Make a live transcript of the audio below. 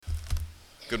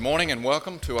Good morning and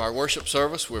welcome to our worship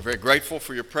service. We're very grateful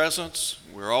for your presence.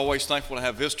 We're always thankful to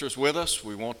have visitors with us.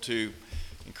 We want to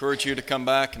encourage you to come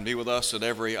back and be with us at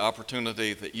every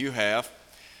opportunity that you have.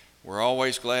 We're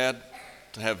always glad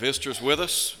to have visitors with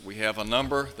us. We have a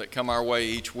number that come our way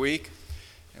each week,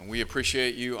 and we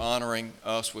appreciate you honoring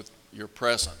us with your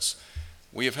presence.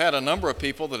 We have had a number of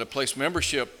people that have placed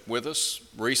membership with us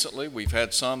recently. We've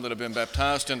had some that have been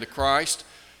baptized into Christ.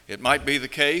 It might be the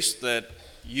case that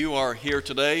you are here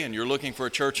today and you're looking for a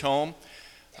church home.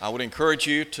 I would encourage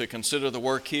you to consider the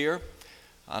work here.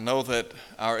 I know that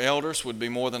our elders would be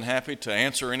more than happy to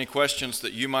answer any questions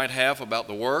that you might have about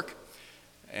the work,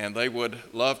 and they would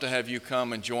love to have you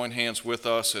come and join hands with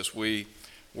us as we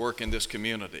work in this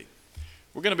community.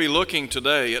 We're going to be looking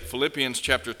today at Philippians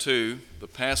chapter 2, the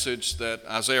passage that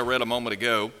Isaiah read a moment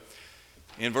ago,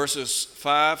 in verses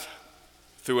 5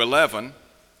 through 11.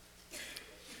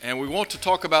 And we want to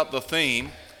talk about the theme,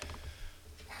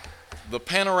 the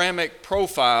panoramic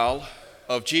profile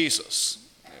of Jesus.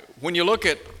 When you look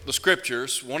at the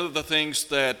scriptures, one of the things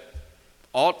that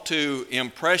ought to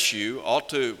impress you, ought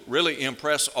to really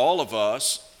impress all of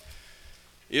us,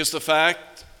 is the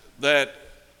fact that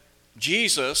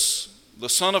Jesus, the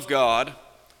Son of God,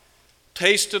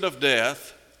 tasted of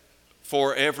death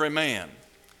for every man.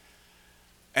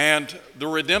 And the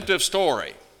redemptive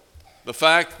story, the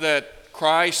fact that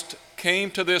Christ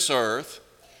came to this earth,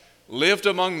 lived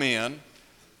among men,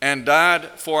 and died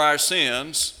for our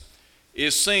sins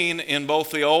is seen in both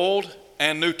the Old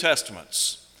and New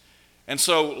Testaments. And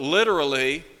so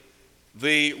literally,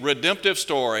 the redemptive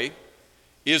story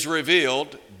is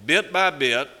revealed bit by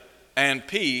bit and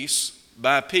piece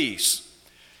by piece.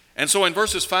 And so in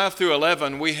verses 5 through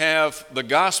 11, we have the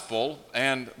gospel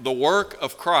and the work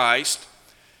of Christ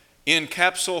in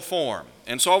capsule form.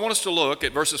 And so I want us to look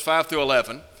at verses 5 through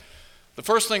 11. The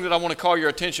first thing that I want to call your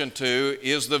attention to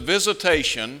is the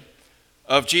visitation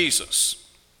of Jesus.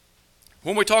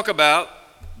 When we talk about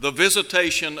the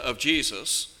visitation of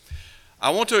Jesus,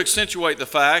 I want to accentuate the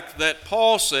fact that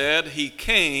Paul said he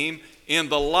came in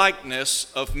the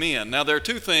likeness of men. Now, there are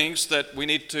two things that we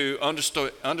need to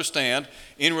understand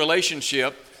in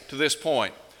relationship to this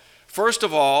point. First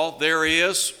of all, there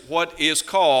is what is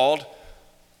called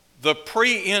the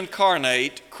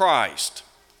pre-incarnate Christ,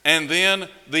 and then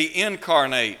the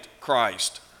incarnate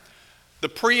Christ. The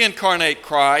pre-incarnate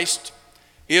Christ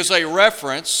is a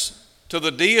reference to the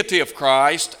deity of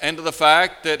Christ and to the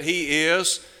fact that he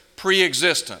is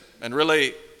pre-existent. And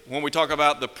really, when we talk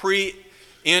about the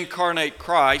pre-incarnate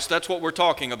Christ, that's what we're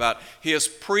talking about, his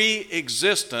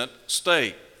pre-existent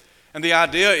state. And the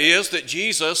idea is that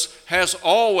Jesus has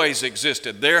always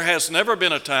existed. There has never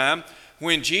been a time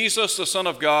when Jesus, the Son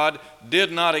of God,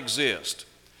 did not exist.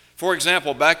 For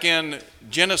example, back in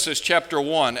Genesis chapter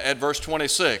 1 at verse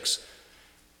 26,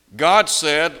 God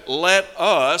said, "Let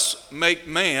us make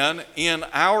man in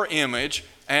our image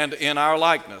and in our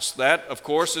likeness." That, of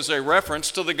course, is a reference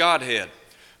to the Godhead.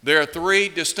 There are three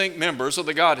distinct members of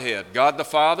the Godhead: God the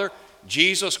Father,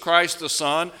 Jesus Christ the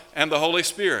Son, and the Holy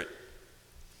Spirit.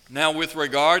 Now, with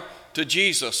regard to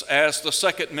Jesus as the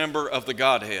second member of the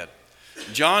Godhead,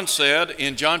 John said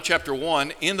in John chapter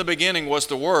 1, "In the beginning was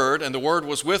the Word, and the Word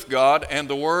was with God, and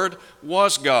the Word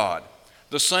was God.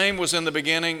 The same was in the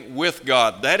beginning with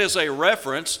God." That is a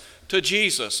reference to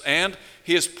Jesus and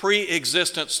his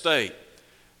pre-existent state.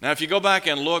 Now, if you go back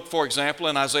and look, for example,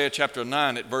 in Isaiah chapter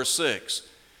 9 at verse 6,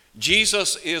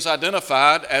 Jesus is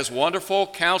identified as Wonderful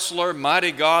Counselor,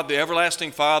 Mighty God, the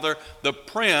Everlasting Father, the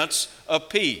Prince of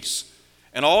Peace.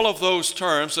 And all of those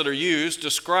terms that are used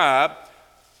describe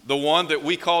the one that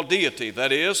we call deity,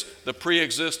 that is, the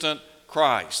pre-existent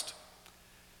Christ.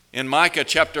 In Micah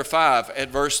chapter 5 at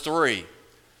verse 3,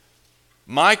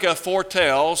 Micah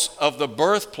foretells of the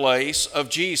birthplace of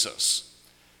Jesus,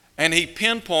 and he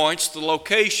pinpoints the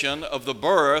location of the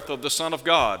birth of the Son of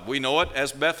God. We know it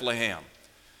as Bethlehem.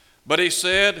 But he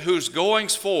said, "Whose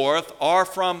goings forth are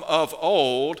from of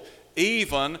old,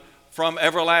 even from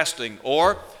everlasting,"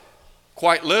 or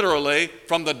quite literally,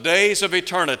 from the days of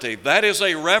eternity. That is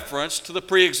a reference to the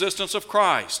pre-existence of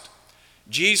Christ.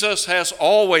 Jesus has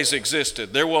always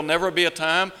existed. There will never be a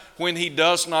time when he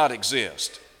does not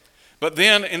exist. But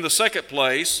then in the second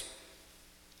place,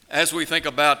 as we think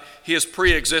about his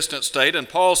pre-existent state, and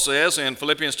Paul says in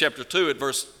Philippians chapter 2 at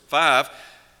verse 5,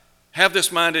 "Have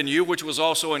this mind in you, which was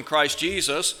also in Christ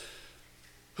Jesus,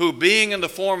 who being in the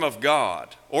form of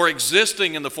God," or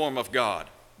existing in the form of God,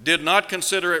 "did not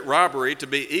consider it robbery to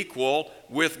be equal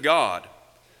with God,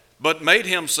 but made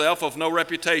himself of no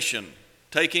reputation,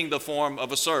 taking the form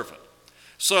of a servant."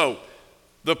 So,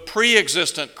 the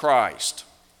pre-existent Christ,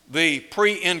 the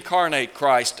pre-incarnate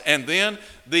Christ, and then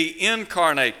the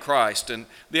incarnate Christ. And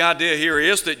the idea here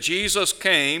is that Jesus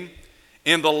came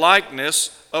in the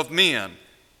likeness of men.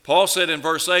 Paul said in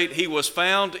verse 8, he was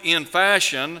found in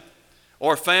fashion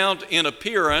or found in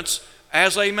appearance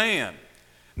as a man.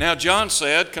 Now John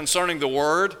said concerning the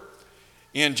Word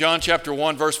in John chapter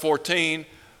 1 verse 14,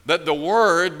 that the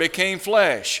Word became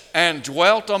flesh and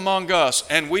dwelt among us,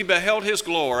 and we beheld his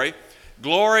glory,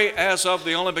 glory as of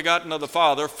the only begotten of the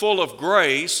Father, full of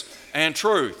grace and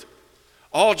truth.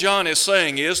 All John is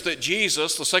saying is that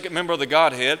Jesus, the second member of the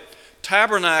Godhead,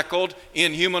 tabernacled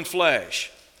in human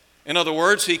flesh. In other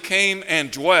words, he came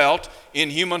and dwelt in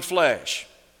human flesh.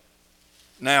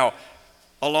 Now,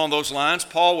 along those lines,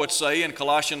 Paul would say in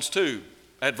Colossians 2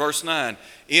 at verse 9,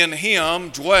 in him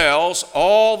dwells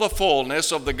all the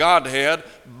fullness of the Godhead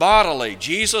bodily.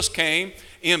 Jesus came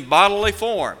in bodily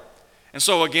form. And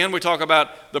so again, we talk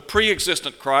about the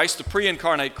pre-existent Christ, the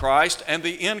pre-incarnate Christ, and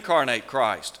the incarnate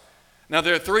Christ. Now,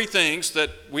 there are three things that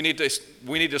we need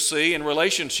to see in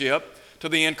relationship to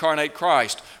the incarnate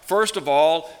Christ. First of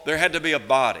all, there had to be a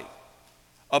body.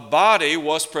 A body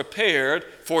was prepared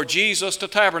for Jesus to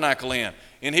tabernacle in.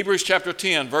 In Hebrews chapter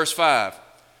 10, verse 5,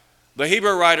 the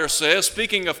Hebrew writer says,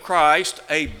 speaking of Christ,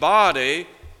 a body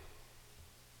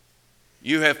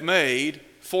you have made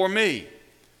for me.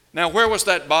 Now, where was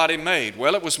that body made?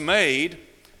 Well, it was made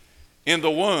in the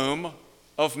womb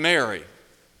of Mary.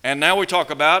 And now we talk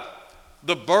about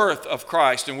the birth of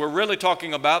Christ, and we're really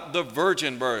talking about the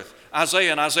virgin birth.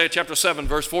 Isaiah in Isaiah chapter 7,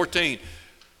 verse 14,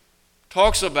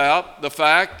 talks about the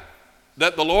fact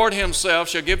that the Lord himself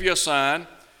shall give you a sign.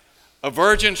 A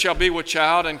virgin shall be with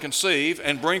child and conceive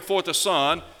and bring forth a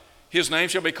son. His name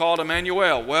shall be called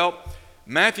Emmanuel. Well,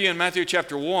 Matthew in Matthew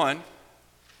chapter 1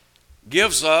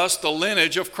 gives us the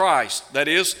lineage of Christ. That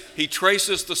is, he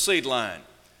traces the seed line.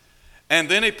 And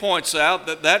then he points out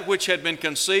that that which had been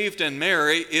conceived in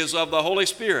Mary is of the Holy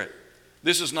Spirit.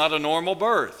 This is not a normal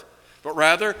birth, but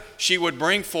rather she would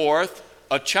bring forth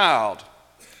a child.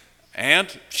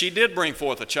 And she did bring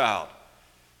forth a child.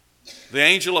 The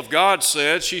angel of God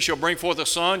said, she shall bring forth a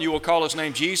son, you will call his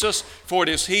name Jesus, for it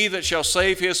is he that shall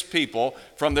save his people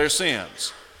from their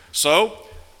sins. So,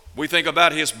 we think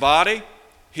about his body,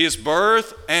 his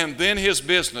birth, and then his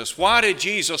business. Why did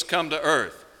Jesus come to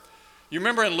earth? You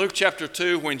remember in Luke chapter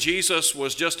 2 when Jesus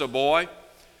was just a boy?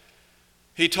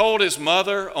 He told his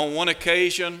mother on one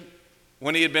occasion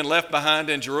when he had been left behind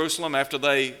in Jerusalem after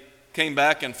they came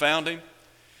back and found him,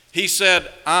 he said,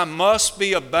 I must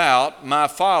be about my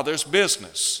Father's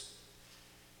business.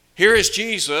 Here is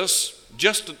Jesus,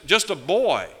 just a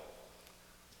boy.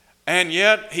 And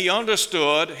yet he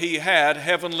understood he had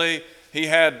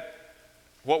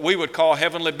what we would call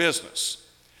heavenly business.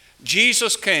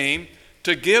 Jesus came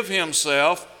to give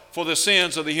himself for the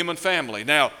sins of the human family.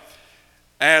 Now,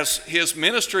 as his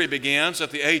ministry begins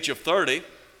at the age of 30,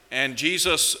 and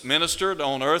Jesus ministered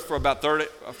on earth for about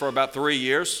 3+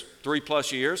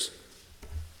 years,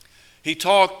 he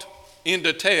talked in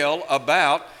detail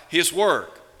about his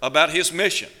work, about his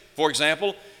mission. For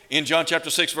example, in John chapter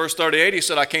 6, verse 38, he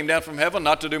said, I came down from heaven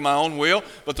not to do my own will,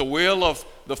 but the will of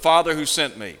the Father who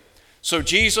sent me. So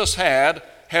Jesus had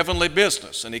heavenly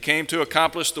business, and he came to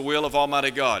accomplish the will of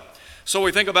Almighty God. So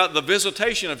we think about the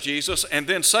visitation of Jesus, and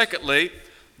then secondly,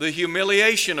 the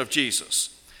humiliation of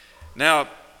Jesus. Now,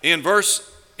 in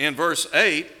verse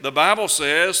 8, the Bible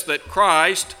says that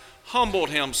Christ humbled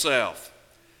himself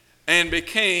and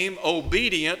became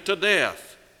obedient to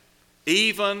death,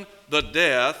 even the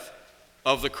death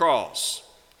of the cross.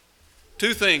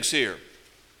 Two things here.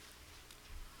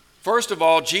 First of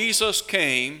all, Jesus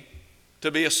came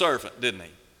to be a servant, didn't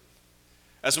he?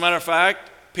 As a matter of fact,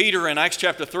 Peter in Acts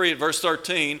chapter 3 at verse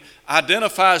 13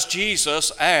 identifies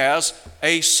Jesus as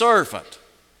a servant.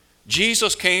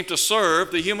 Jesus came to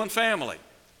serve the human family.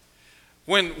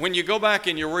 When you go back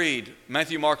and you read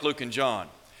Matthew, Mark, Luke, and John,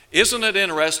 isn't it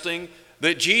interesting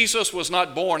that Jesus was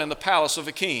not born in the palace of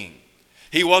a king?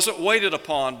 He wasn't waited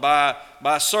upon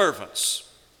by servants,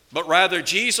 but rather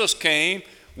Jesus came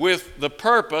with the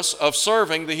purpose of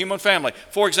serving the human family.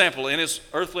 For example, in his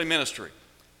earthly ministry,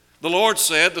 the Lord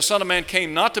said, the Son of Man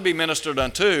came not to be ministered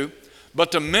unto,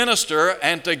 but to minister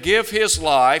and to give his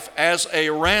life as a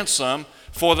ransom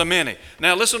for the many.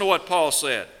 Now listen to what Paul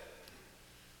said.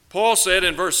 Paul said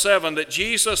in verse 7 that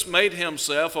Jesus made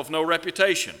himself of no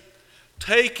reputation,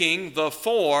 taking the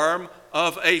form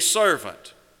of a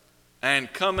servant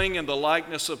and coming in the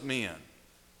likeness of men.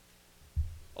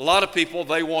 A lot of people,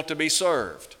 they want to be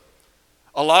served.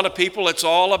 A lot of people, it's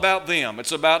all about them.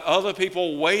 It's about other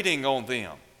people waiting on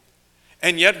them.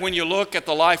 And yet when you look at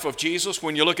the life of Jesus,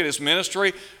 when you look at his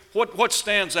ministry, what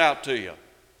stands out to you?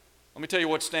 Let me tell you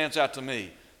what stands out to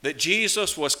me. that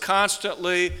Jesus was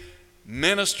constantly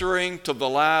ministering to the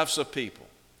lives of people.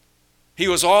 He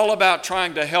was all about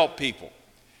trying to help people.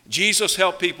 Jesus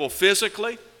helped people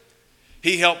physically.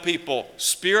 He helped people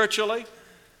spiritually.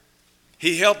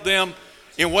 He helped them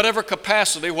in whatever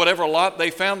capacity, whatever lot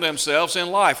they found themselves in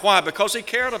life. Why? Because He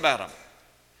cared about them.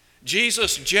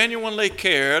 Jesus genuinely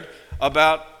cared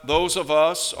about those of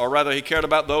us, or rather He cared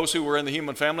about those who were in the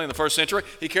human family in the first century.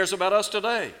 He cares about us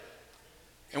today.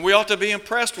 And we ought to be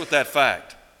impressed with that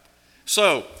fact.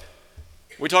 So,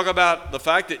 we talk about the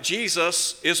fact that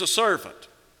Jesus is a servant.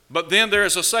 But then there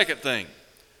is a second thing.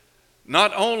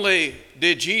 Not only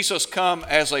did Jesus come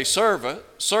as a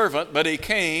servant, but He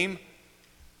came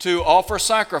to offer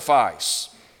sacrifice.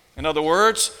 In other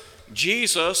words,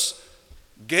 Jesus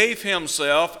gave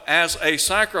Himself as a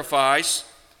sacrifice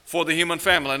for the human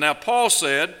family. Now, Paul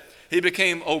said He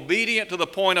became obedient to the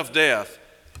point of death,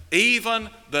 even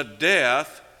the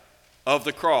death of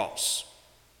the cross.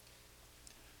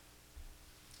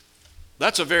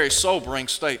 That's a very sobering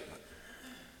statement.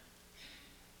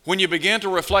 When you begin to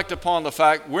reflect upon the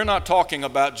fact we're not talking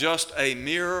about just a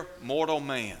mere mortal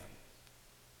man,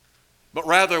 but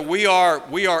rather we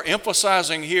are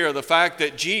emphasizing here the fact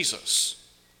that Jesus,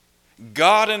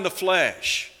 God in the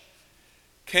flesh,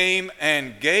 came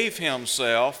and gave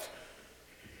Himself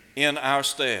in our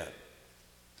stead.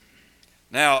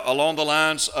 Now, along the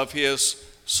lines of His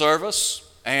service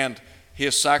and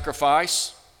His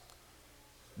sacrifice,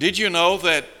 did you know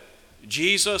that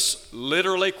Jesus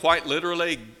quite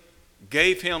literally,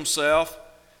 gave Himself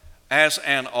as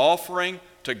an offering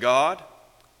to God?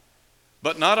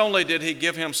 But not only did He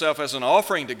give Himself as an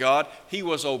offering to God, He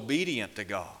was obedient to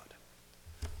God.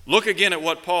 Look again at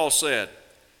what Paul said.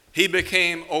 He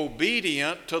became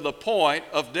obedient to the point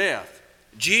of death.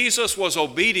 Jesus was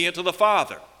obedient to the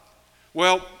Father.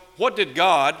 Well, what did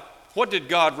God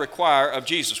require of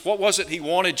Jesus? What was it He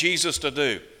wanted Jesus to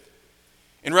do?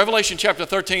 In Revelation chapter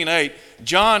 13:8,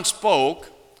 John spoke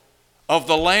of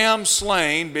the Lamb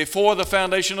slain before the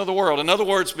foundation of the world. In other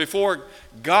words, before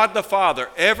God the Father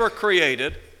ever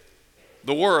created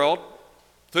the world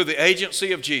through the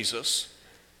agency of Jesus,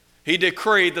 He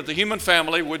decreed that the human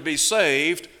family would be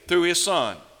saved through His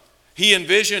Son. He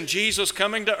envisioned Jesus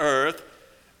coming to earth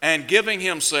and giving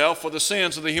Himself for the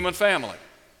sins of the human family.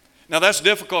 Now, that's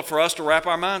difficult for us to wrap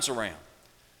our minds around.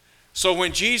 So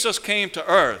when Jesus came to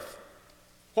earth,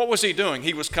 what was He doing?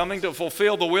 He was coming to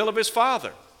fulfill the will of His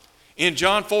Father. In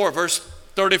John 4, verse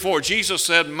 34, Jesus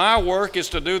said, "My work is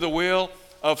to do the will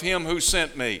of Him who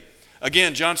sent me."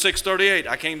 Again, John 6:38,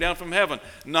 "I came down from heaven,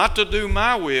 not to do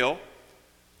my will,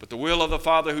 but the will of the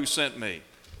Father who sent me."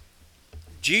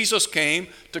 Jesus came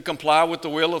to comply with the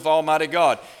will of Almighty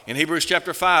God. In Hebrews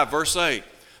chapter 5, verse 8,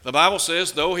 the Bible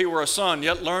says, "Though He were a son,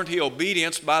 yet learned He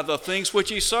obedience by the things which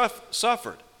He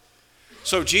suffered."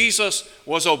 So Jesus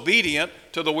was obedient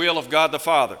to the will of God the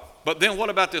Father. But then what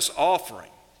about this offering?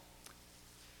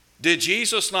 Did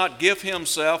Jesus not give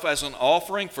Himself as an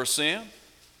offering for sin?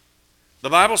 The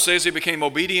Bible says He became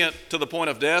obedient to the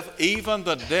point of death, even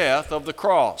the death of the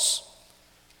cross.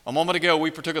 A moment ago,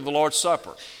 we partook of the Lord's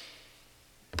Supper.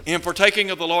 In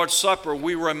partaking of the Lord's Supper,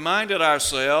 we reminded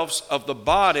ourselves of the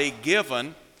body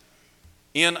given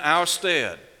in our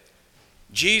stead.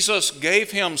 Jesus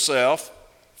gave Himself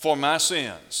for my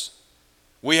sins.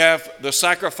 We have the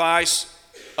sacrifice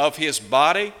of His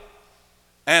body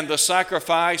and the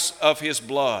sacrifice of His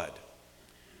blood.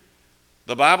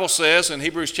 The Bible says in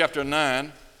Hebrews chapter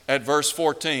 9 at verse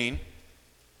 14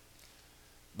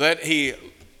 that He,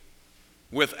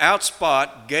 without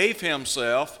spot, gave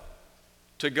Himself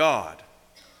to God.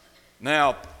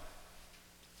 Now,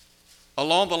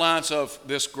 along the lines of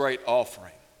this great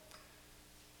offering,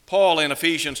 Paul in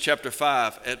Ephesians chapter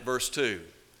 5 at verse 2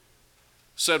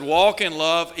 said, "Walk in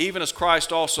love even as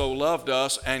Christ also loved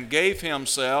us and gave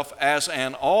Himself as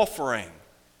an offering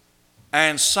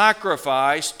and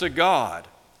sacrifice to God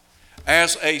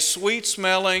as a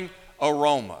sweet-smelling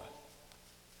aroma."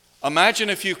 Imagine,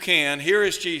 if you can, here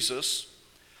is Jesus.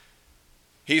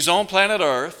 He's on planet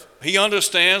Earth. He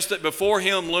understands that before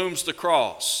Him looms the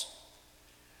cross.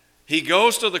 He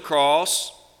goes to the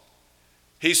cross.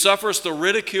 He suffers the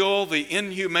ridicule, the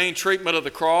inhumane treatment of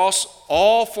the cross,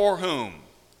 all for whom?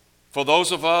 For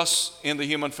those of us in the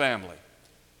human family.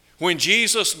 When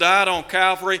Jesus died on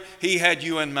Calvary, He had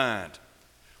you in mind.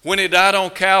 When He died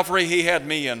on Calvary, He had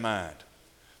me in mind.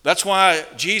 That's why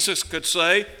Jesus could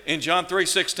say in John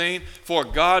 3:16, "For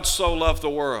God so loved the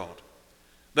world,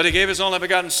 that He gave His only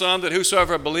begotten Son, that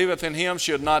whosoever believeth in Him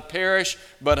should not perish,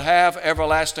 but have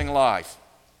everlasting life."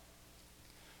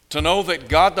 To know that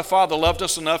God the Father loved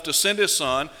us enough to send His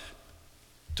Son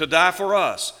to die for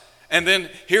us. And then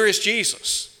here is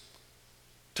Jesus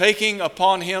taking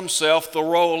upon himself the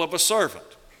role of a servant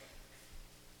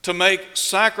to make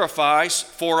sacrifice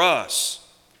for us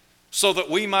so that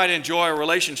we might enjoy a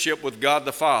relationship with God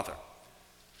the Father.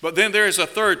 But then there is a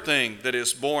third thing that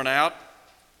is borne out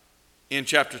in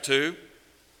chapter 2.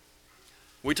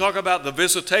 We talk about the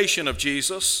visitation of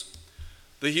Jesus,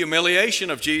 the humiliation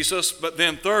of Jesus, but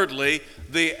then thirdly,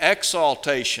 the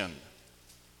exaltation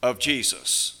of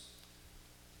Jesus.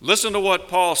 Listen to what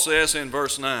Paul says in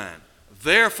verse 9.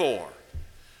 Therefore,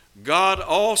 God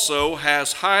also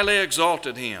has highly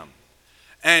exalted him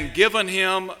and given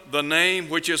him the name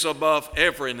which is above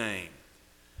every name,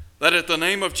 that at the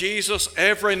name of Jesus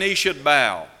every knee should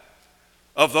bow,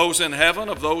 of those in heaven,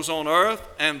 of those on earth,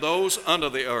 and those under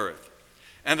the earth,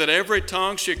 and that every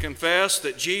tongue should confess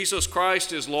that Jesus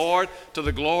Christ is Lord, to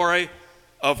the glory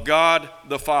of God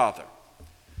the Father.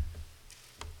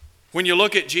 When you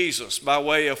look at Jesus by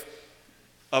way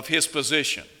of his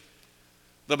position,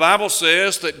 the Bible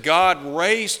says that God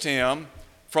raised him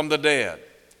from the dead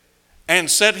and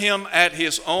set him at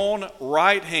his own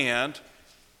right hand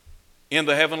in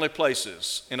the heavenly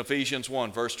places in Ephesians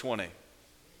 1, verse 20.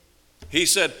 He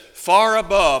said, far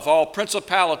above all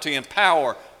principality and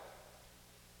power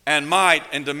and might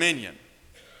and dominion.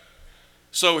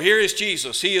 So here is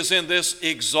Jesus. He is in this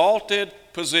exalted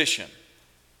position.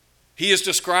 He is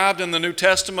described in the New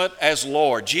Testament as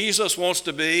Lord. Jesus wants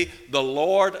to be the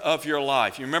Lord of your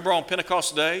life. You remember on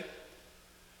Pentecost Day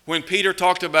when Peter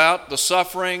talked about the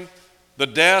suffering, the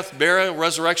death, burial,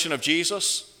 resurrection of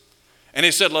Jesus? And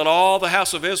he said, let all the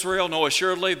house of Israel know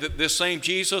assuredly that this same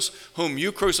Jesus whom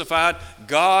you crucified,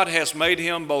 God has made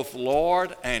him both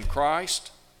Lord and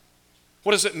Christ.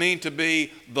 What does it mean to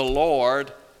be the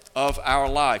Lord of our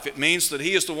life? It means that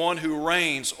he is the one who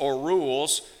reigns or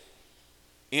rules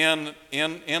in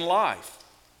life.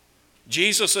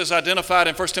 Jesus is identified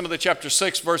in 1 Timothy chapter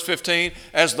 6, verse 15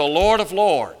 as the Lord of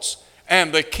lords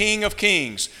and the King of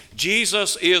kings.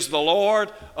 Jesus is the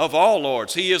Lord of all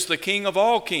lords. He is the King of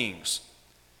all kings.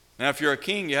 Now, if you're a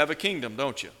king, you have a kingdom,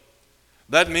 don't you?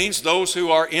 That means those who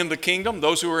are in the kingdom,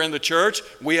 those who are in the church,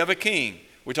 we have a king.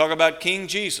 We talk about King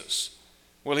Jesus.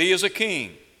 Well, he is a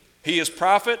king. He is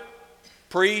prophet,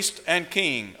 priest, and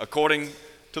king, according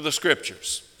to the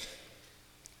scriptures.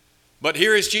 But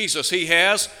here is Jesus. He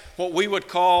has what we would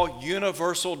call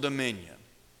universal dominion.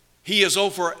 He is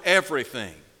over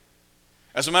everything.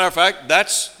 As a matter of fact,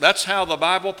 that's how the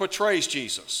Bible portrays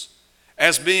Jesus,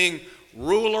 as being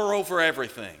ruler over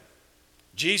everything.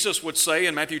 Jesus would say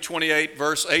in Matthew 28,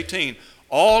 verse 18,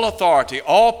 all authority,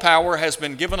 all power has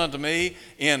been given unto me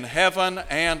in heaven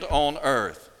and on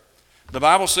earth. The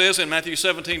Bible says in Matthew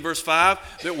 17, verse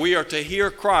 5, that we are to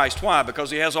hear Christ. Why? Because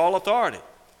he has all authority.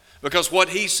 Because what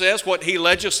he says, what he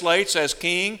legislates as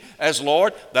king, as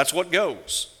Lord, that's what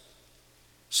goes.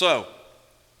 So,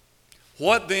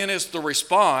 what then is the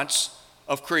response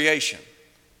of creation?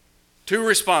 Two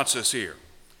responses here.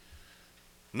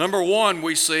 Number one,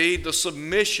 we see the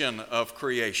submission of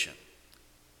creation.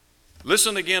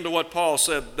 Listen again to what Paul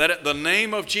said, that at the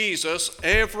name of Jesus,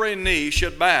 every knee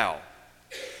should bow,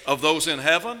 of those in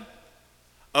heaven,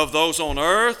 of those on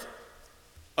earth,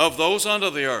 of those under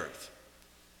the earth.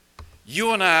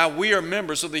 You and I, we are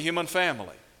members of the human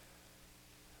family.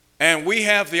 And we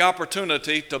have the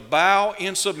opportunity to bow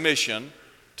in submission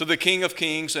to the King of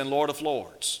Kings and Lord of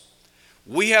Lords.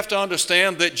 We have to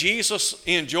understand that Jesus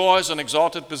enjoys an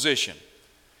exalted position,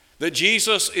 that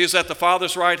Jesus is at the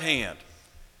Father's right hand,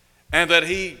 and that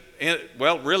he,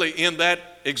 really in that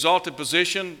exalted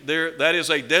position, that is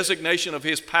a designation of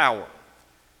his power.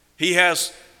 He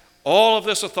has all of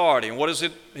this authority. And what is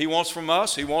it he wants from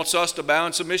us? He wants us to bow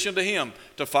in submission to him,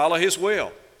 to follow his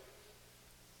will,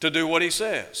 to do what he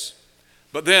says.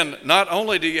 But then not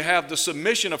only do you have the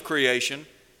submission of creation,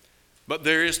 but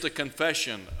there is the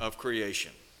confession of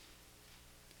creation.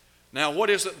 Now, what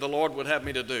is it the Lord would have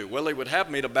me to do? Well, he would have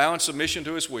me to bow in submission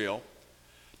to his will,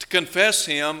 to confess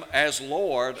him as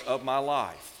Lord of my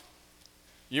life.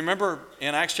 You remember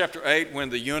in Acts chapter 8 when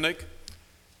the eunuch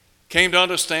came to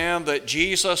understand that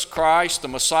Jesus Christ, the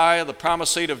Messiah, the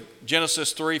promised seed of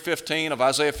Genesis 3:15, of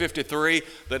Isaiah 53,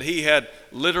 that he had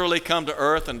literally come to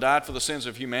earth and died for the sins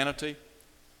of humanity?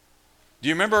 Do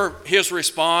you remember his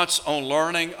response on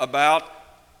learning about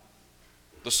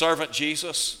the servant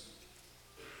Jesus?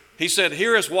 He said,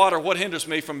 here is water, what hinders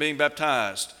me from being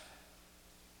baptized?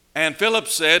 And Philip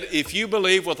said, if you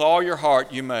believe with all your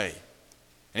heart, you may.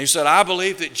 And he said, I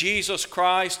believe that Jesus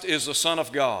Christ is the Son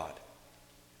of God.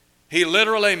 He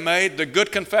literally made the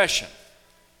good confession.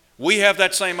 We have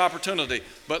that same opportunity.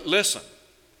 But listen,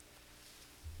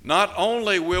 not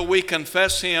only will we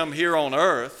confess him here on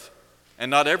earth,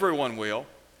 and not everyone will.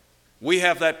 We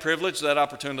have that privilege, that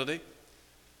opportunity.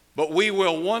 But we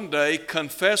will one day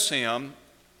confess him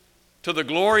to the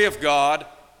glory of God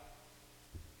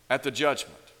at the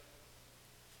judgment.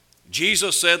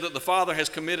 Jesus said that the Father has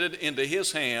committed into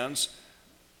his hands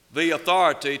the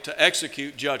authority to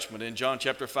execute judgment in John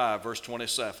chapter 5, verse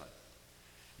 27.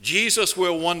 Jesus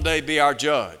will one day be our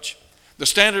judge. The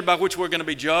standard by which we're going to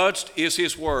be judged is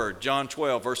his word, John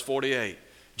 12, verse 48.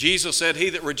 Jesus said, "He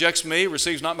that rejects me,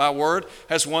 receives not my word,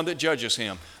 has one that judges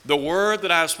him. The word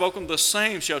that I have spoken, the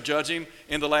same shall judge him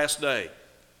in the last day."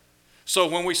 So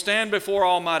when we stand before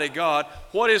Almighty God,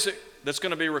 what is it that's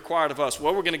going to be required of us?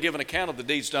 Well, we're going to give an account of the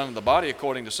deeds done in the body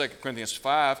according to 2 Corinthians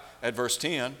 5 at verse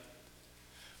 10.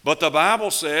 But the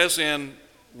Bible says in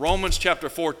Romans chapter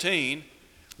 14,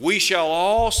 we shall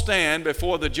all stand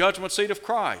before the judgment seat of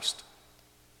Christ.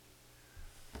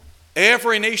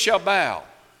 Every knee shall bow,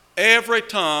 every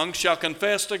tongue shall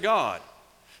confess to God.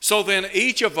 So then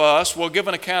each of us will give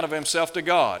an account of himself to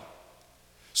God.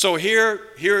 So here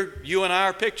you and I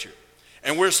are pictured.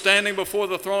 And we're standing before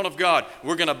the throne of God.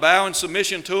 We're going to bow in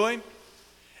submission to him.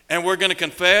 And we're going to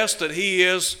confess that he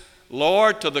is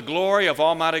Lord to the glory of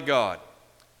Almighty God.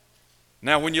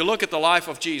 Now, when you look at the life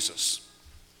of Jesus,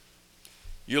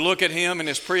 you look at him in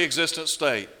his pre-existent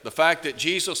state. The fact that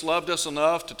Jesus loved us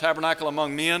enough to tabernacle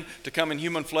among men, to come in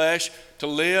human flesh, to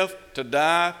live, to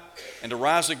die, and to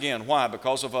rise again. Why?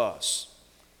 Because of us.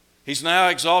 He's now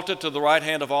exalted to the right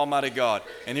hand of Almighty God.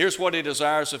 And here's what he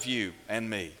desires of you and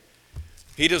me.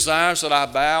 He desires that I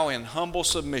bow in humble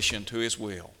submission to his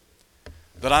will,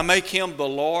 that I make him the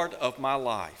Lord of my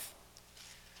life,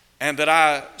 and that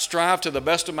I strive to the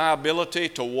best of my ability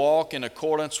to walk in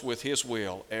accordance with his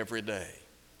will every day.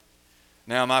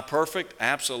 Now, am I perfect?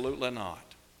 Absolutely not.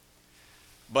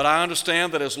 But I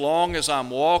understand that as long as I'm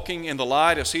walking in the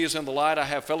light, as he is in the light, I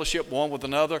have fellowship one with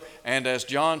another. And as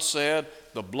John said,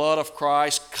 the blood of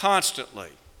Christ constantly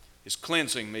is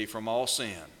cleansing me from all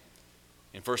sin.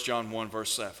 In 1 John 1,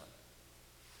 verse 7.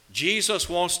 Jesus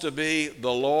wants to be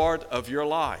the Lord of your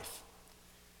life.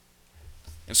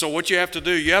 And so what you have to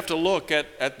do, you have to look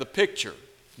at the picture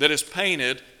that is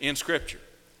painted in Scripture.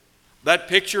 That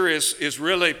picture is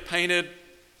really painted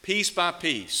piece by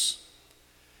piece.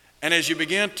 And as you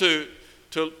begin to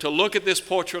look at this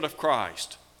portrait of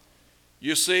Christ,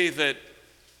 you see that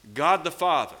God the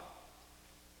Father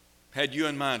had you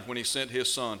in mind when he sent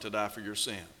his Son to die for your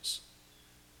sins.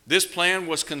 This plan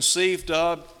was conceived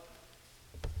of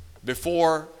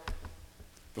before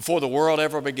the world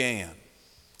ever began.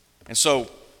 And so,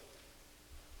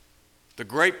 the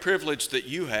great privilege that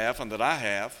you have and that I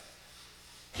have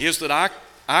is that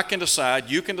I can decide,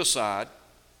 you can decide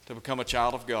to become a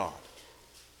child of God.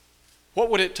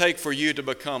 What would it take for you to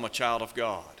become a child of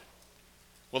God?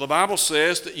 Well, the Bible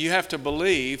says that you have to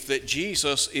believe that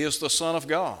Jesus is the Son of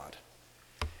God.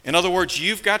 In other words,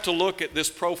 you've got to look at this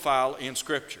profile in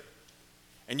Scripture.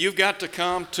 And you've got to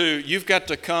come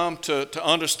to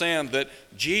understand that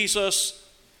Jesus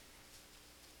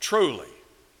truly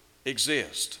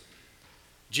exists.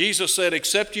 Jesus said,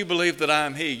 "Except you believe that I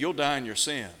am he, you'll die in your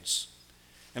sins."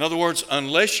 In other words,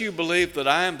 unless you believe that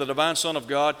I am the divine Son of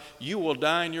God, you will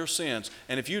die in your sins.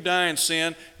 And if you die in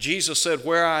sin, Jesus said,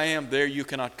 "Where I am, there you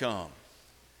cannot come."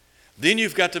 Then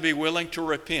you've got to be willing to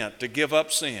repent, to give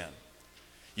up sin.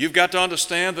 You've got to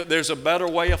understand that there's a better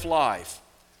way of life.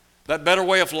 That better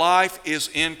way of life is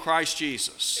in Christ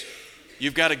Jesus.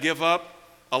 You've got to give up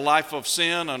a life of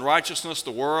sin, unrighteousness,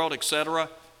 the world, etc.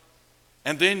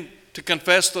 And then to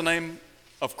confess the name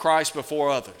of Christ before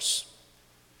others.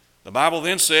 The Bible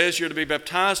then says you're to be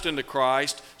baptized into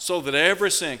Christ so that every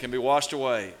sin can be washed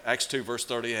away. Acts 2, verse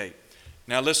 38.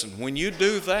 Now listen, when you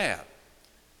do that,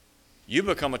 you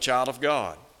become a child of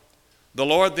God. The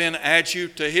Lord then adds you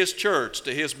to his church,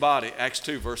 to his body. Acts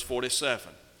 2, verse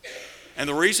 47. And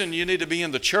the reason you need to be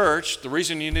in the church, the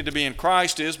reason you need to be in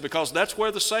Christ is because that's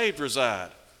where the saved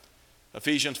reside.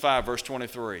 Ephesians 5, verse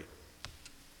 23.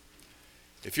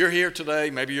 If you're here today,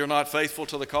 maybe you're not faithful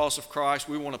to the cause of Christ,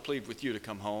 we want to plead with you to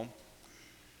come home.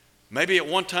 Maybe at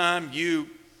one time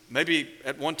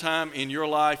in your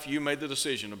life you made the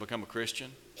decision to become a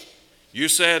Christian. You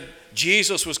said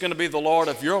Jesus was going to be the Lord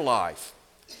of your life.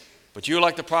 But you,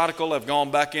 like the prodigal, have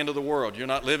gone back into the world. You're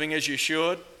not living as you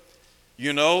should.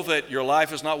 You know that your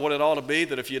life is not what it ought to be,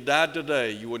 that if you died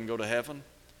today, you wouldn't go to heaven.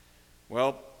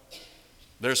 Well,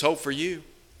 there's hope for you.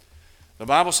 The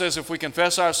Bible says if we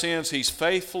confess our sins, he's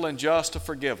faithful and just to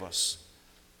forgive us,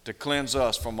 to cleanse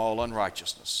us from all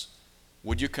unrighteousness.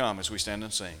 Would you come as we stand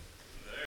and sing?